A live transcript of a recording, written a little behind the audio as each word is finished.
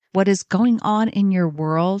What is going on in your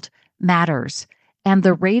world matters. And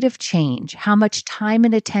the rate of change, how much time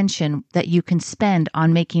and attention that you can spend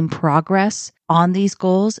on making progress on these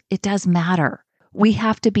goals, it does matter. We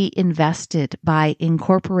have to be invested by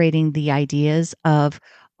incorporating the ideas of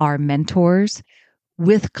our mentors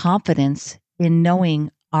with confidence in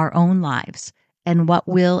knowing our own lives and what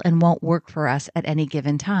will and won't work for us at any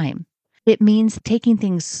given time. It means taking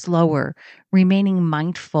things slower, remaining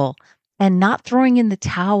mindful, and not throwing in the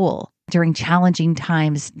towel during challenging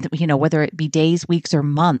times, whether it be days, weeks, or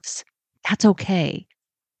months. That's okay.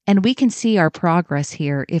 And we can see our progress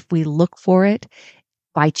here if we look for it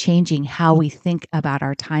by changing how we think about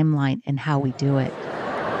our timeline and how we do it.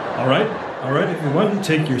 All right, everyone,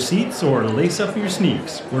 take your seats or lace up your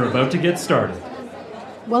sneaks. We're about to get started.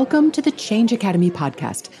 Welcome to the Change Academy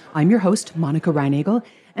podcast. I'm your host, Monica Reinagel,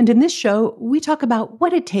 and in this show, we talk about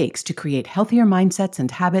what it takes to create healthier mindsets and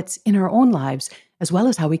habits in our own lives, as well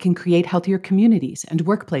as how we can create healthier communities and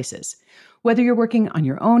workplaces. Whether you're working on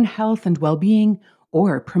your own health and well-being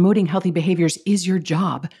or promoting healthy behaviors is your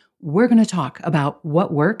job, we're going to talk about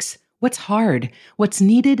what works, what's hard, what's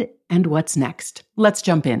needed, and what's next. Let's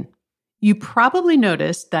jump in. You probably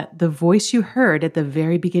noticed that the voice you heard at the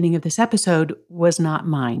very beginning of this episode was not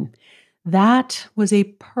mine. That was a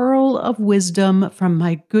pearl of wisdom from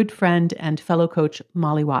my good friend and fellow coach,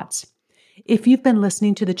 Molly Watts. If you've been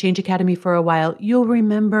listening to the Change Academy for a while, you'll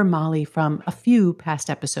remember Molly from a few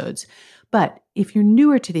past episodes. But if you're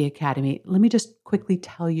newer to the Academy, let me just quickly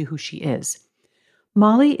tell you who she is.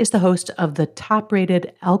 Molly is the host of the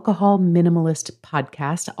top-rated Alcohol Minimalist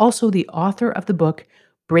podcast, also the author of the book,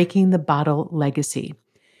 Breaking the Bottle Legacy.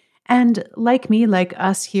 And like me, like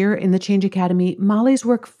us here in the Change Academy, Molly's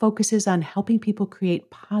work focuses on helping people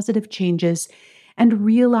create positive changes and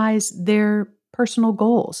realize their personal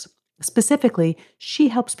goals. Specifically, she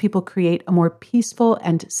helps people create a more peaceful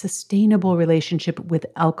and sustainable relationship with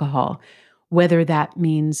alcohol, whether that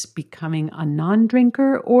means becoming a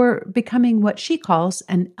non-drinker or becoming what she calls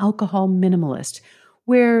an alcohol minimalist,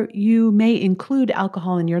 where you may include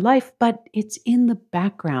alcohol in your life, but it's in the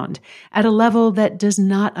background at a level that does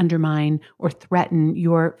not undermine or threaten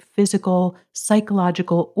your physical,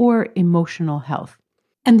 psychological, or emotional health.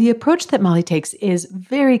 And the approach that Molly takes is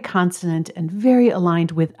very consonant and very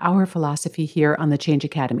aligned with our philosophy here on the Change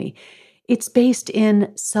Academy. It's based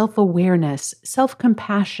in self-awareness,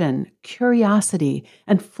 self-compassion, curiosity,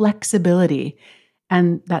 and flexibility.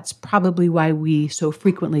 And that's probably why we so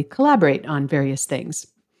frequently collaborate on various things.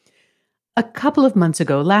 A couple of months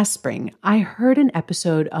ago, last spring, I heard an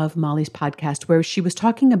episode of Molly's podcast where she was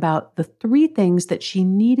talking about the 3 things that she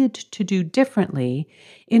needed to do differently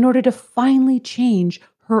in order to finally change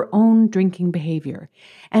her own drinking behavior.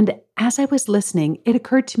 And as I was listening, it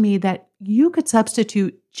occurred to me that you could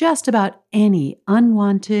substitute just about any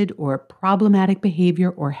unwanted or problematic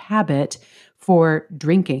behavior or habit for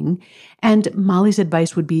drinking, and Molly's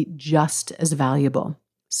advice would be just as valuable.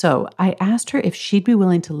 So I asked her if she'd be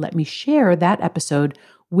willing to let me share that episode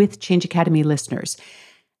with Change Academy listeners.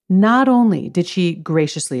 Not only did she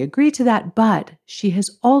graciously agree to that, but she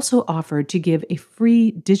has also offered to give a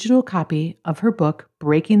free digital copy of her book,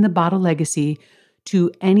 Breaking the Bottle Legacy,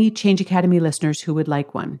 to any Change Academy listeners who would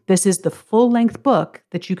like one. This is the full-length book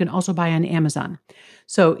that you can also buy on Amazon.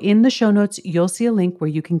 So in the show notes, you'll see a link where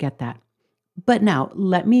you can get that. But now,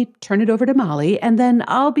 let me turn it over to Molly, and then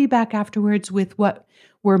I'll be back afterwards with what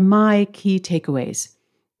were my key takeaways.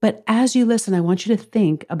 But as you listen, I want you to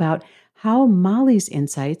think about how Molly's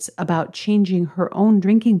insights about changing her own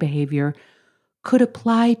drinking behavior could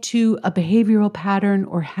apply to a behavioral pattern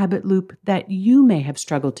or habit loop that you may have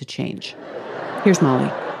struggled to change. Here's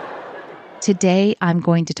Molly. Today, I'm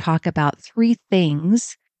going to talk about 3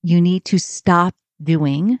 things you need to stop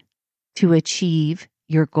doing to achieve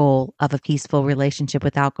your goal of a peaceful relationship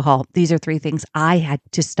with alcohol. These are 3 things I had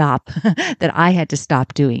to stop, that I had to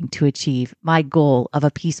stop doing to achieve my goal of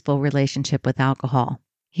a peaceful relationship with alcohol.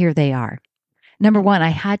 Here they are. Number 1, I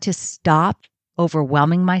had to stop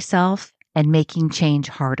overwhelming myself and making change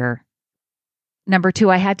harder. Number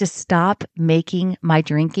 2, I had to stop making my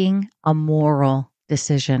drinking a moral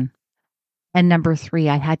decision. And number 3,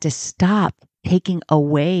 I had to stop taking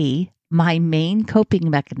away my main coping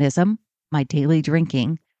mechanism, my daily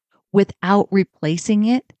drinking, without replacing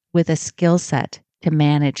it with a skill set to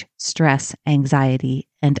manage stress, anxiety,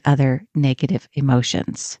 and other negative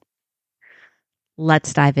emotions.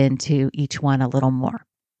 Let's dive into each one a little more.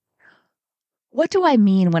 What do I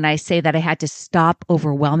mean when I say that I had to stop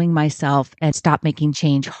overwhelming myself and stop making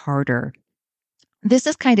change harder? This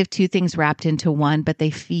is kind of 2 things wrapped into one, but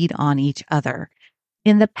they feed on each other.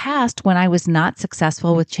 In the past, when I was not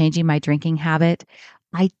successful with changing my drinking habit,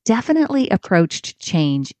 I definitely approached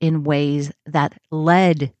change in ways that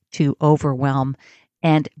led to overwhelm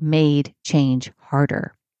and made change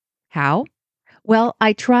harder. How? Well,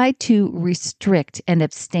 I tried to restrict and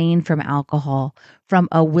abstain from alcohol from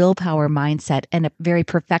a willpower mindset and a very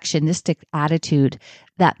perfectionistic attitude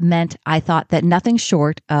that meant I thought that nothing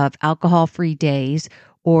short of alcohol-free days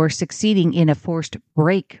or succeeding in a forced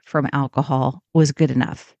break from alcohol was good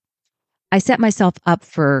enough. I set myself up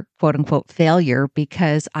for quote unquote failure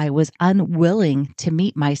because I was unwilling to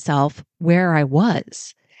meet myself where I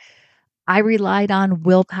was. I relied on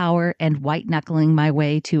willpower and white knuckling my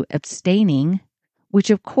way to abstaining, which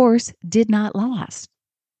of course did not last.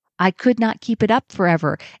 I could not keep it up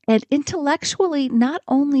forever. And intellectually, not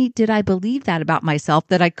only did I believe that about myself,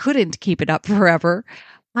 that I couldn't keep it up forever,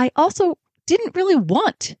 I also didn't really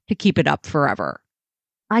want to keep it up forever.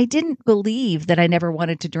 I didn't believe that I never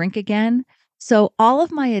wanted to drink again. So all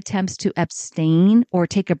of my attempts to abstain or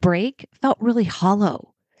take a break felt really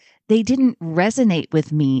hollow. They didn't resonate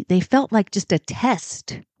with me. They felt like just a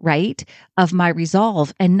test, right, of my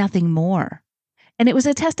resolve and nothing more. And it was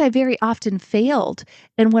a test I very often failed.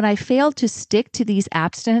 And when I failed to stick to these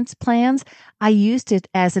abstinence plans, I used it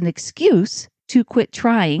as an excuse to quit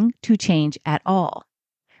trying to change at all.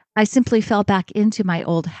 I simply fell back into my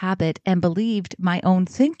old habit and believed my own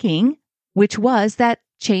thinking, which was that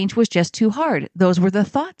change was just too hard. Those were the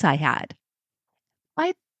thoughts I had.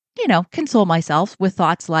 I, console myself with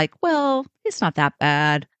thoughts like, well, it's not that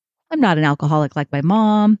bad. I'm not an alcoholic like my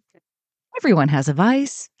mom. Everyone has a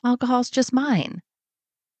vice. Alcohol's just mine.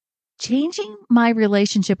 Changing my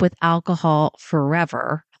relationship with alcohol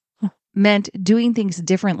forever meant doing things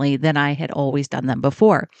differently than I had always done them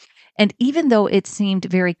before. And even though it seemed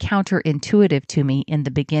very counterintuitive to me in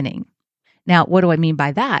the beginning. Now, what do I mean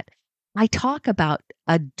by that? I talk about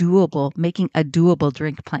making a doable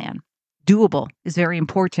drink plan. Doable is very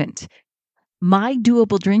important. My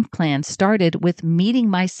doable drink plan started with meeting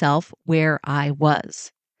myself where I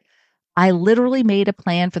was. I literally made a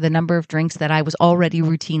plan for the number of drinks that I was already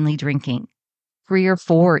routinely drinking, 3 or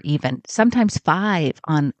 4 even, sometimes 5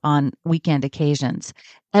 on weekend occasions.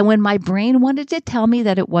 And when my brain wanted to tell me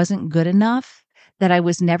that it wasn't good enough, that I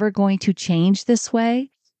was never going to change this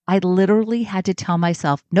way, I literally had to tell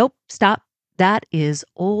myself, nope, stop. That is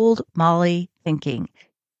old Molly thinking.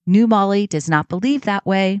 New Molly does not believe that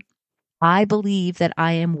way. I believe that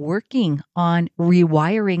I am working on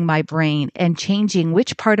rewiring my brain and changing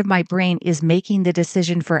which part of my brain is making the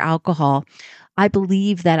decision for alcohol. I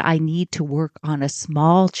believe that I need to work on a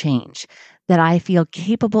small change that I feel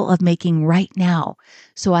capable of making right now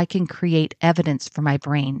so I can create evidence for my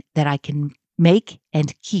brain that I can make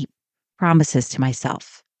and keep promises to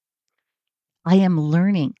myself. I am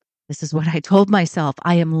learning. This is what I told myself.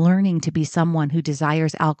 I am learning to be someone who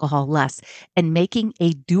desires alcohol less, and making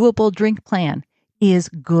a doable drink plan is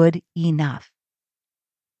good enough.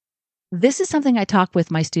 This is something I talk with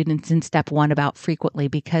my students in step 1 about frequently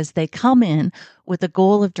because they come in with a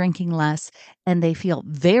goal of drinking less and they feel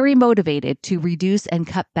very motivated to reduce and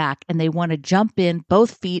cut back, and they want to jump in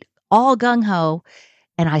both feet, all gung ho.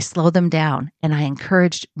 And I slow them down and I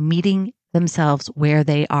encourage meeting themselves where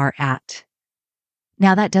they are at.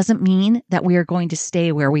 Now, that doesn't mean that we are going to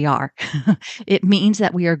stay where we are. It means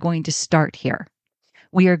that we are going to start here.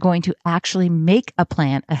 We are going to actually make a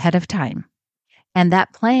plan ahead of time. And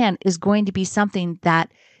that plan is going to be something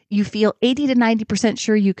that you feel 80 to 90%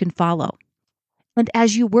 sure you can follow. And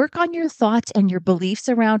as you work on your thoughts and your beliefs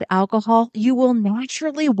around alcohol, you will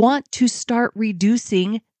naturally want to start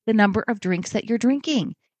reducing the number of drinks that you're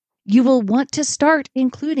drinking. You will want to start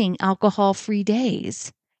including alcohol-free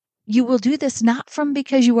days. You will do this not from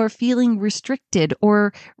because you are feeling restricted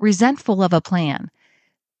or resentful of a plan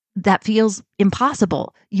that feels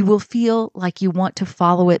impossible. You will feel like you want to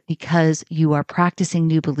follow it because you are practicing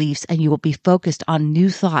new beliefs, and you will be focused on new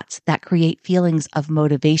thoughts that create feelings of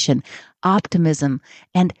motivation, optimism,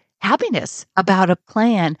 and happiness about a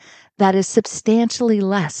plan that is substantially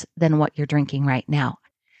less than what you're drinking right now.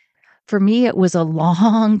 For me, it was a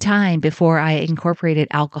long time before I incorporated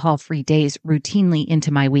alcohol-free days routinely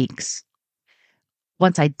into my weeks.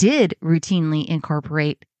 Once I did routinely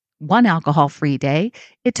incorporate one alcohol-free day,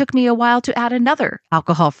 it took me a while to add another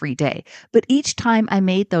alcohol-free day. But each time I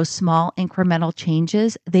made those small incremental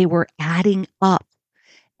changes, they were adding up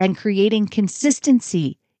and creating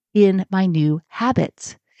consistency in my new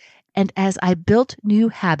habits. And as I built new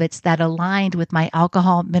habits that aligned with my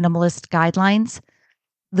alcohol minimalist guidelines,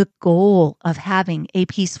 the goal of having a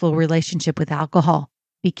peaceful relationship with alcohol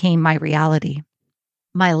became my reality.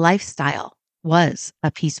 My lifestyle was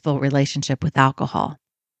a peaceful relationship with alcohol.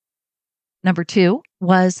 Number 2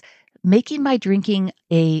 was making my drinking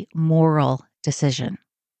a moral decision.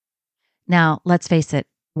 Now, let's face it,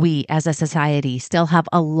 we as a society still have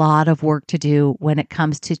a lot of work to do when it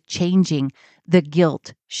comes to changing the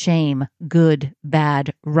guilt, shame, good,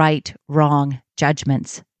 bad, right, wrong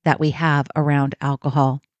judgments that we have around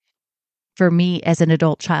alcohol. For me, as an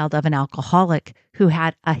adult child of an alcoholic who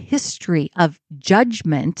had a history of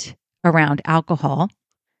judgment around alcohol,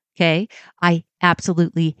 okay, I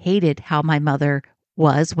absolutely hated how my mother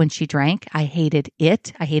was when she drank. I hated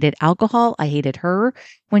it. I hated alcohol. I hated her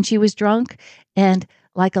when she was drunk. And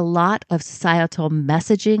like a lot of societal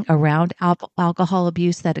messaging around alcohol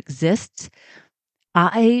abuse that exists,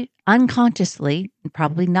 I unconsciously,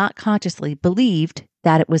 probably not consciously, believed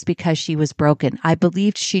that it was because she was broken. I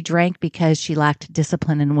believed she drank because she lacked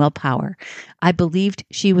discipline and willpower. I believed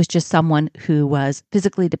she was just someone who was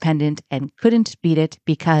physically dependent and couldn't beat it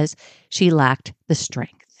because she lacked the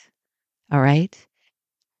strength. All right?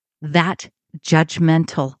 That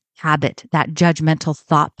judgmental habit, that judgmental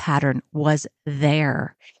thought pattern was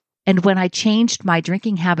there. And when I changed my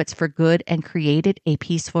drinking habits for good and created a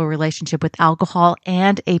peaceful relationship with alcohol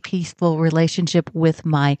and a peaceful relationship with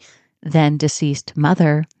my then deceased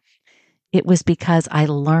mother, it was because I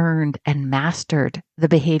learned and mastered the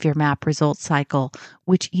behavior map result cycle,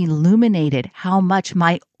 which illuminated how much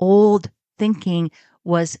my old thinking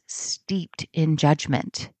was steeped in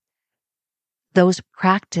judgment. Those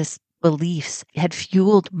practice beliefs had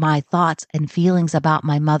fueled my thoughts and feelings about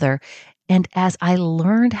my mother. And as I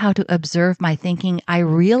learned how to observe my thinking, I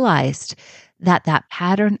realized that that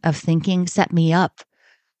pattern of thinking set me up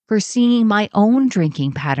for seeing my own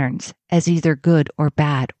drinking patterns as either good or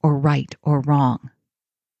bad or right or wrong.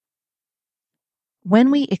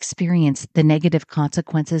 When we experience the negative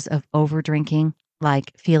consequences of overdrinking,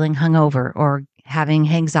 like feeling hungover or having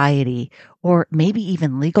anxiety, or maybe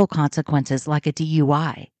even legal consequences like a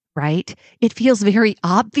DUI, right? It feels very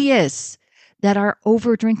obvious that our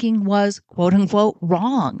overdrinking was quote unquote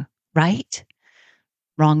wrong, right?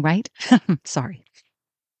 Wrong, right? Sorry.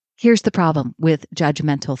 Here's the problem with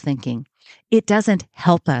judgmental thinking. It doesn't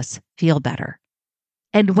help us feel better.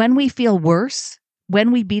 And when we feel worse,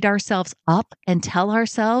 when we beat ourselves up and tell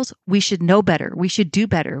ourselves we should know better, we should do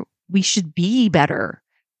better, we should be better,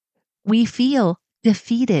 we feel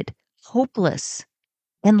defeated, hopeless,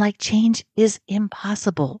 and like change is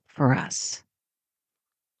impossible for us.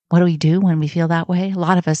 What do we do when we feel that way? A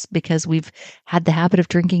lot of us, because we've had the habit of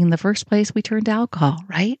drinking in the first place, we turn to alcohol,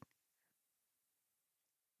 right?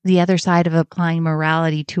 The other side of applying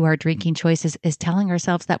morality to our drinking choices is telling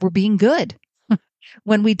ourselves that we're being good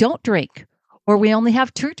when we don't drink, or we only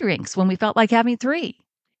have 2 drinks when we felt like having 3.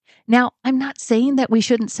 Now, I'm not saying that we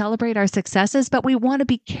shouldn't celebrate our successes, but we want to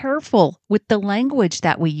be careful with the language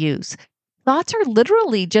that we use. Thoughts are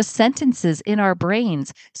literally just sentences in our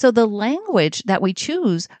brains, so the language that we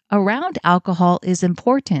choose around alcohol is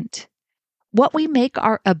important. What we make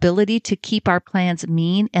our ability to keep our plans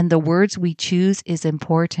mean and the words we choose is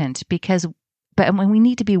important but when we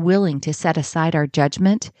need to be willing to set aside our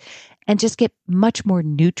judgment and just get much more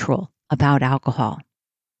neutral about alcohol.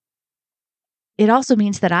 It also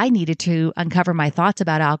means that I needed to uncover my thoughts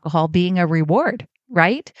about alcohol being a reward,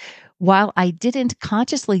 right? While I didn't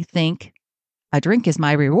consciously think a drink is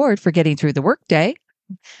my reward for getting through the workday,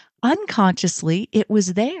 unconsciously it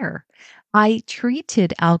was there. I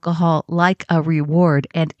treated alcohol like a reward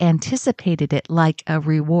and anticipated it like a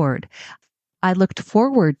reward. I looked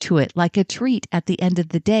forward to it like a treat at the end of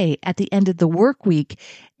the day, at the end of the work week.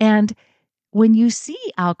 And when you see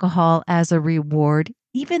alcohol as a reward,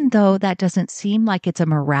 even though that doesn't seem like it's a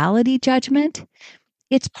morality judgment,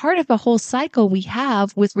 it's part of a whole cycle we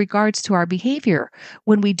have with regards to our behavior.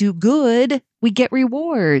 When we do good, we get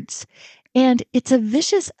rewards. And it's a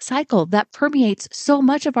vicious cycle that permeates so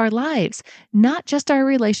much of our lives, not just our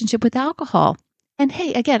relationship with alcohol. And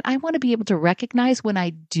hey, again, I want to be able to recognize when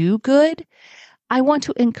I do good. I want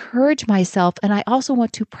to encourage myself, and I also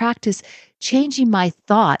want to practice changing my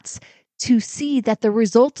thoughts to see that the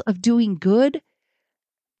results of doing good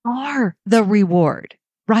are the reward,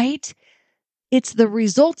 right? It's the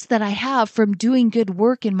results that I have from doing good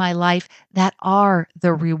work in my life that are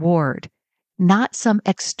the reward, not some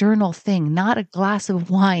external thing, not a glass of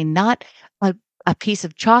wine, not a piece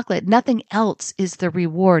of chocolate. Nothing else is the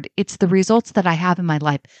reward. It's the results that I have in my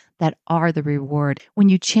life that are the reward. When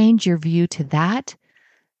you change your view to that,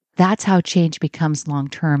 that's how change becomes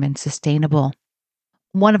long-term and sustainable.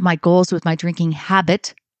 One of my goals with my drinking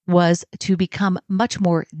habit was to become much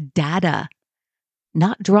more data,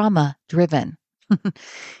 not drama driven.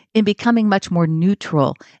 In becoming much more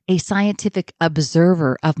neutral, a scientific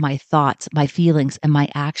observer of my thoughts, my feelings, and my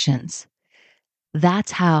actions.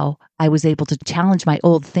 That's how I was able to challenge my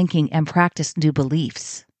old thinking and practice new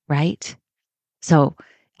beliefs, right? So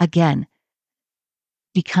again,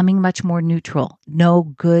 becoming much more neutral,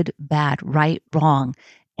 no good, bad, right, wrong,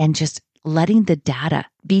 and just letting the data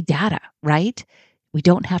be data, right? We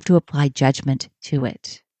don't have to apply judgment to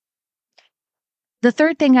it. The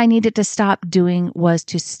third thing I needed to stop doing was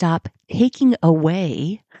to stop taking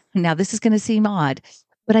away. Now, this is going to seem odd,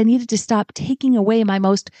 but I needed to stop taking away my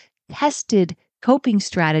most tested coping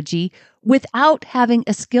strategy without having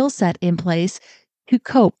a skill set in place to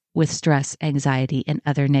cope with stress, anxiety, and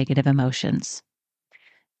other negative emotions.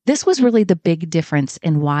 This was really the big difference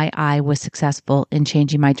in why I was successful in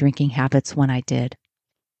changing my drinking habits when I did.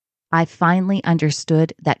 I finally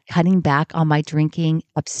understood that cutting back on my drinking,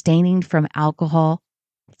 abstaining from alcohol,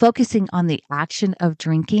 focusing on the action of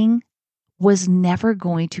drinking was never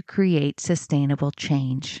going to create sustainable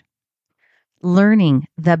change. Learning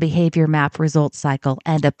the behavior map result cycle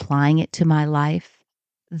and applying it to my life,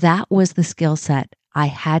 that was the skill set I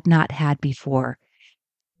had not had before,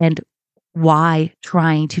 and why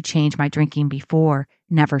trying to change my drinking before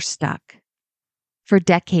never stuck. For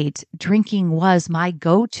decades, drinking was my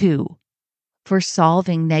go-to for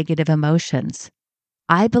solving negative emotions.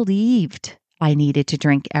 I believed I needed to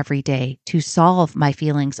drink every day to solve my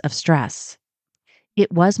feelings of stress. It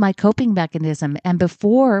was my coping mechanism. And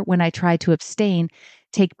before, when I tried to abstain,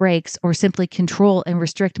 take breaks, or simply control and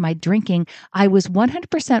restrict my drinking, I was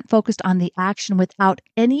 100% focused on the action without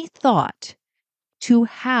any thought to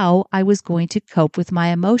how I was going to cope with my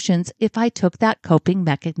emotions if I took that coping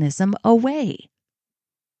mechanism away.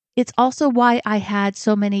 It's also why I had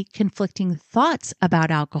so many conflicting thoughts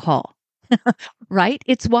about alcohol, right?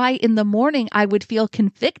 It's why in the morning I would feel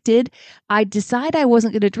convicted. I'd decide I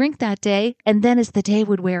wasn't going to drink that day. And then as the day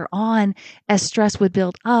would wear on, as stress would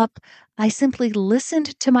build up, I simply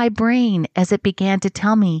listened to my brain as it began to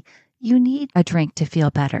tell me, you need a drink to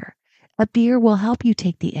feel better. A beer will help you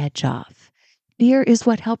take the edge off. Beer is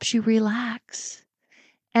what helps you relax.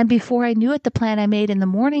 And before I knew it, the plan I made in the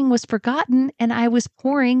morning was forgotten and I was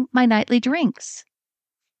pouring my nightly drinks.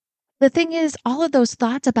 The thing is, all of those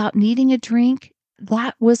thoughts about needing a drink,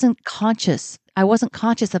 that wasn't conscious. I wasn't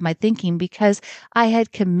conscious of my thinking because I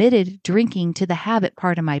had committed drinking to the habit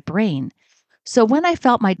part of my brain. So when I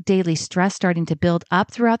felt my daily stress starting to build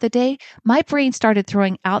up throughout the day, my brain started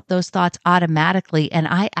throwing out those thoughts automatically and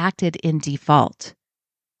I acted in default.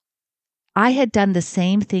 I had done the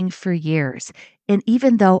same thing for years. And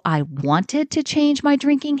even though I wanted to change my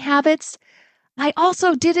drinking habits, I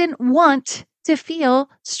also didn't want to feel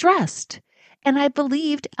stressed. And I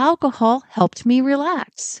believed alcohol helped me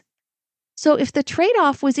relax. So if the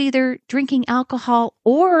trade-off was either drinking alcohol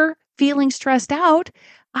or feeling stressed out,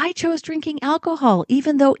 I chose drinking alcohol,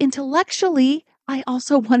 even though intellectually I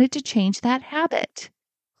also wanted to change that habit.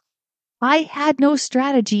 I had no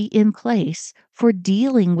strategy in place for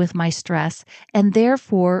dealing with my stress, and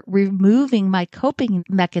therefore removing my coping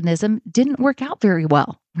mechanism didn't work out very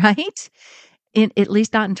well, right? At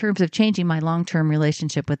least not in terms of changing my long-term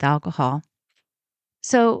relationship with alcohol.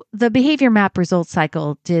 So the behavior map result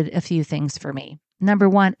cycle did a few things for me. Number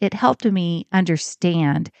one, it helped me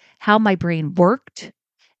understand how my brain worked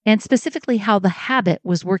and specifically how the habit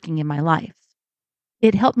was working in my life.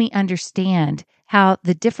 It helped me understand how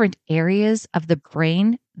the different areas of the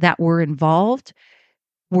brain that were involved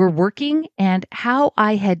were working and how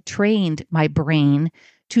I had trained my brain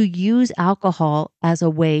to use alcohol as a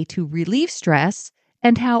way to relieve stress,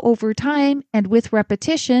 and how over time and with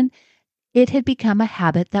repetition, it had become a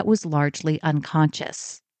habit that was largely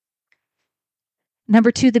unconscious.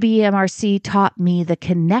 Number two, the BMRC taught me the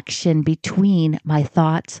connection between my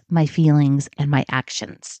thoughts, my feelings, and my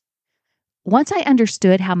actions. Once I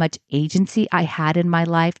understood how much agency I had in my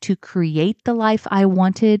life to create the life I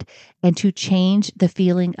wanted and to change the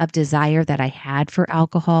feeling of desire that I had for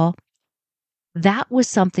alcohol, that was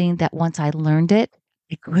something that once I learned it,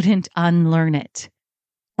 I couldn't unlearn it.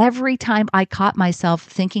 Every time I caught myself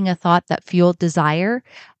thinking a thought that fueled desire,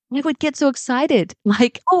 I would get so excited,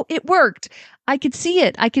 like, oh, it worked. I could see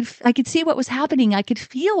it. I could see what was happening. I could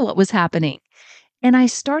feel what was happening. And I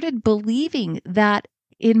started believing that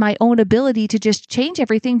in my own ability to just change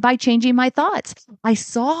everything by changing my thoughts. I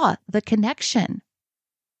saw the connection.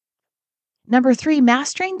 Number three,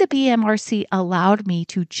 mastering the BMRC allowed me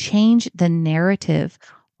to change the narrative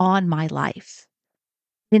on my life.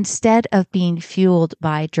 Instead of being fueled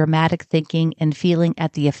by dramatic thinking and feeling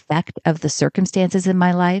at the effect of the circumstances in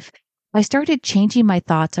my life, I started changing my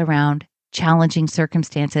thoughts around challenging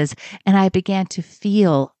circumstances, and I began to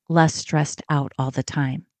feel less stressed out all the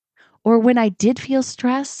time. Or when I did feel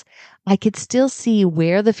stress, I could still see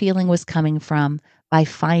where the feeling was coming from by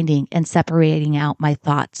finding and separating out my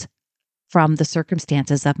thoughts from the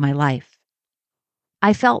circumstances of my life.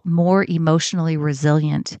 I felt more emotionally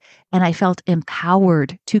resilient and I felt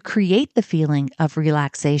empowered to create the feeling of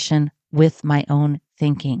relaxation with my own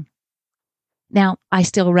thinking. Now, I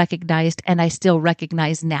still recognized, and I still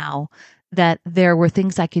recognize now, that there were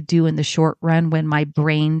things I could do in the short run when my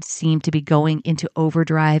brain seemed to be going into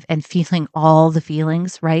overdrive and feeling all the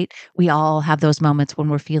feelings, right? We all have those moments when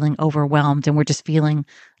we're feeling overwhelmed and we're just feeling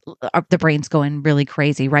the brain's going really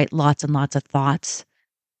crazy, right? Lots and lots of thoughts.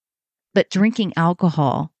 But drinking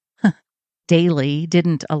alcohol daily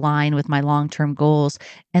didn't align with my long-term goals.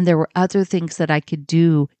 And there were other things that I could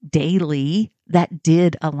do daily that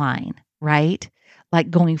did align, right?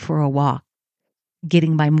 Like going for a walk,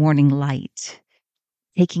 getting my morning light,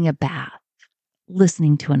 taking a bath,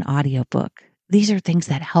 listening to an audiobook. These are things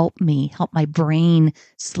that help my brain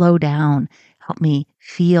slow down, help me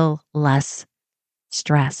feel less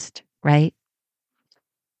stressed, right?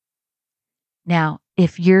 Now,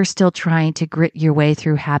 if you're still trying to grit your way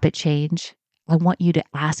through habit change, I want you to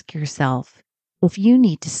ask yourself if you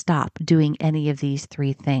need to stop doing any of these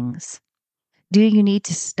three things. Do you need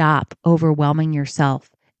to stop overwhelming yourself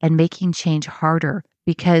and making change harder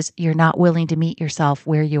because you're not willing to meet yourself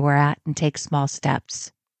where you are at and take small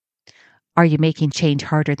steps? Are you making change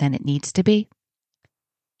harder than it needs to be?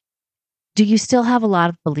 Do you still have a lot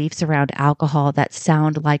of beliefs around alcohol that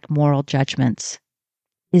sound like moral judgments?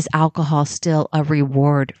 Is alcohol still a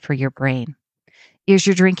reward for your brain? Is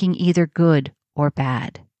your drinking either good or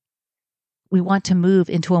bad? We want to move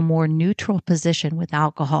into a more neutral position with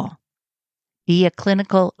alcohol. Be a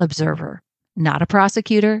clinical observer, not a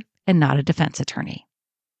prosecutor and not a defense attorney.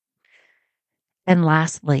 And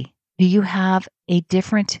lastly, do you have a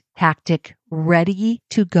different tactic ready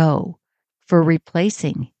to go for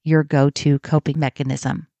replacing your go-to coping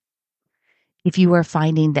mechanism? If you are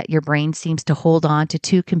finding that your brain seems to hold on to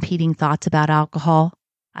two competing thoughts about alcohol,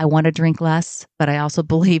 I want to drink less, but I also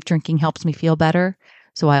believe drinking helps me feel better,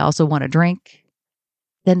 so I also want to drink,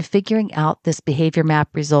 then figuring out this behavior map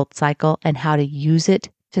result cycle and how to use it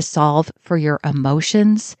to solve for your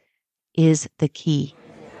emotions is the key.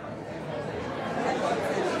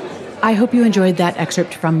 I hope you enjoyed that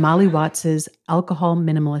excerpt from Molly Watts's Alcohol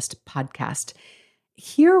Minimalist podcast.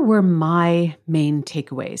 Here were my main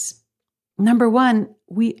takeaways. Number one,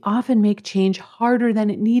 we often make change harder than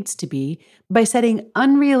it needs to be by setting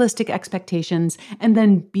unrealistic expectations and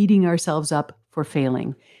then beating ourselves up for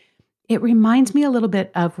failing. It reminds me a little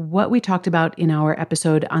bit of what we talked about in our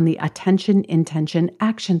episode on the attention, intention,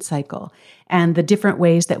 action cycle and the different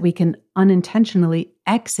ways that we can unintentionally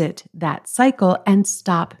exit that cycle and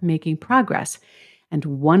stop making progress. And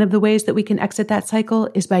one of the ways that we can exit that cycle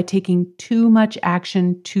is by taking too much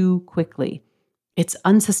action too quickly. It's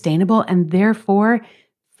unsustainable and therefore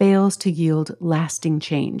fails to yield lasting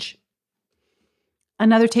change.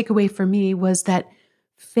 Another takeaway for me was that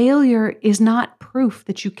failure is not proof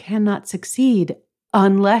that you cannot succeed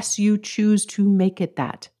unless you choose to make it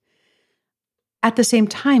that. At the same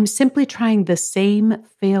time, simply trying the same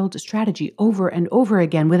failed strategy over and over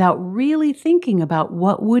again without really thinking about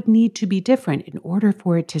what would need to be different in order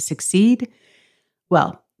for it to succeed,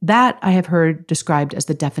 well, that I have heard described as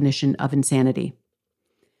the definition of insanity.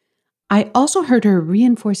 I also heard her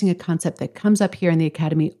reinforcing a concept that comes up here in the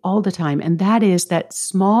Academy all the time, and that is that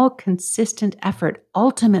small, consistent effort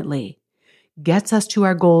ultimately gets us to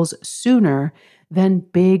our goals sooner than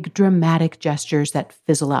big, dramatic gestures that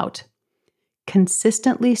fizzle out.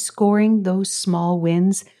 Consistently scoring those small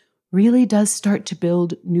wins really does start to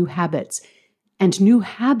build new habits, and new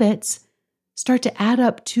habits start to add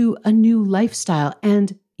up to a new lifestyle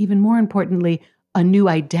and, even more importantly, a new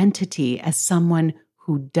identity as someone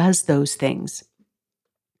who does those things.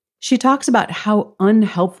 She talks about how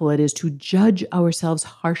unhelpful it is to judge ourselves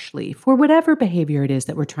harshly for whatever behavior it is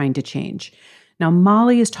that we're trying to change. Now,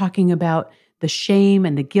 Molly is talking about the shame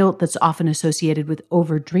and the guilt that's often associated with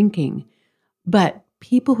overdrinking, but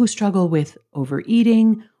people who struggle with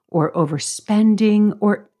overeating or overspending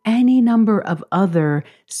or any number of other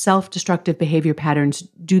self-destructive behavior patterns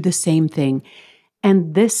do the same thing.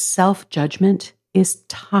 And this self-judgment is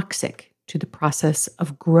toxic to the process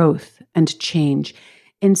of growth and change.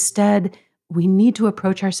 Instead, we need to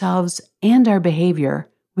approach ourselves and our behavior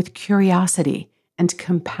with curiosity and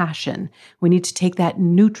compassion. We need to take that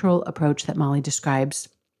neutral approach that Molly describes.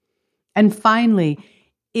 And finally,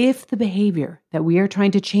 if the behavior that we are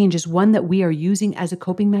trying to change is one that we are using as a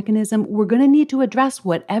coping mechanism, we're going to need to address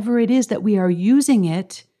whatever it is that we are using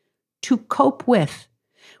it to cope with.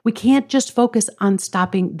 We can't just focus on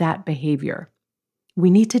stopping that behavior. We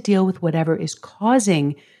need to deal with whatever is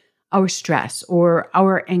causing our stress or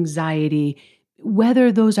our anxiety,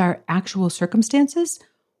 whether those are actual circumstances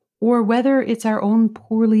or whether it's our own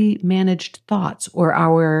poorly managed thoughts or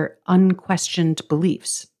our unquestioned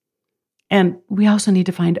beliefs. And we also need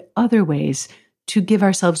to find other ways to give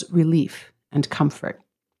ourselves relief and comfort.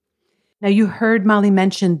 Now, you heard Molly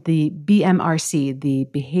mention the BMRC, the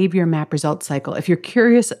Behavior Map Results Cycle. If you're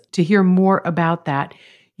curious to hear more about that,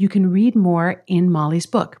 you can read more in Molly's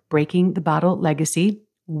book, Breaking the Bottle Legacy,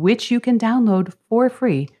 which you can download for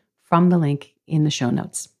free from the link in the show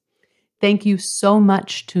notes. Thank you so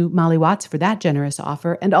much to Molly Watts for that generous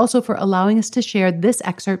offer, and also for allowing us to share this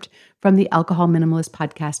excerpt from the Alcohol Minimalist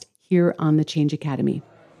podcast here on the Change Academy.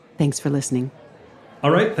 Thanks for listening. All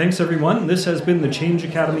right, thanks everyone. This has been the Change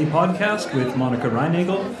Academy podcast with Monica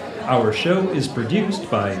Reinagel. Our show is produced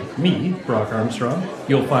by me, Brock Armstrong.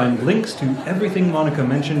 You'll find links to everything Monica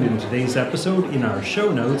mentioned in today's episode in our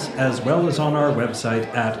show notes, as well as on our website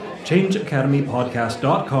at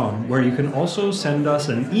changeacademypodcast.com, where you can also send us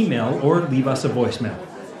an email or leave us a voicemail.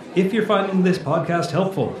 If you're finding this podcast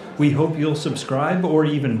helpful, we hope you'll subscribe, or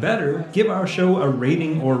even better, give our show a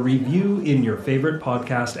rating or review in your favorite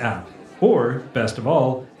podcast app. Or, best of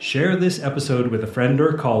all, share this episode with a friend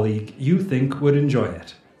or colleague you think would enjoy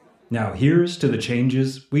it. Now here's to the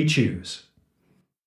changes we choose.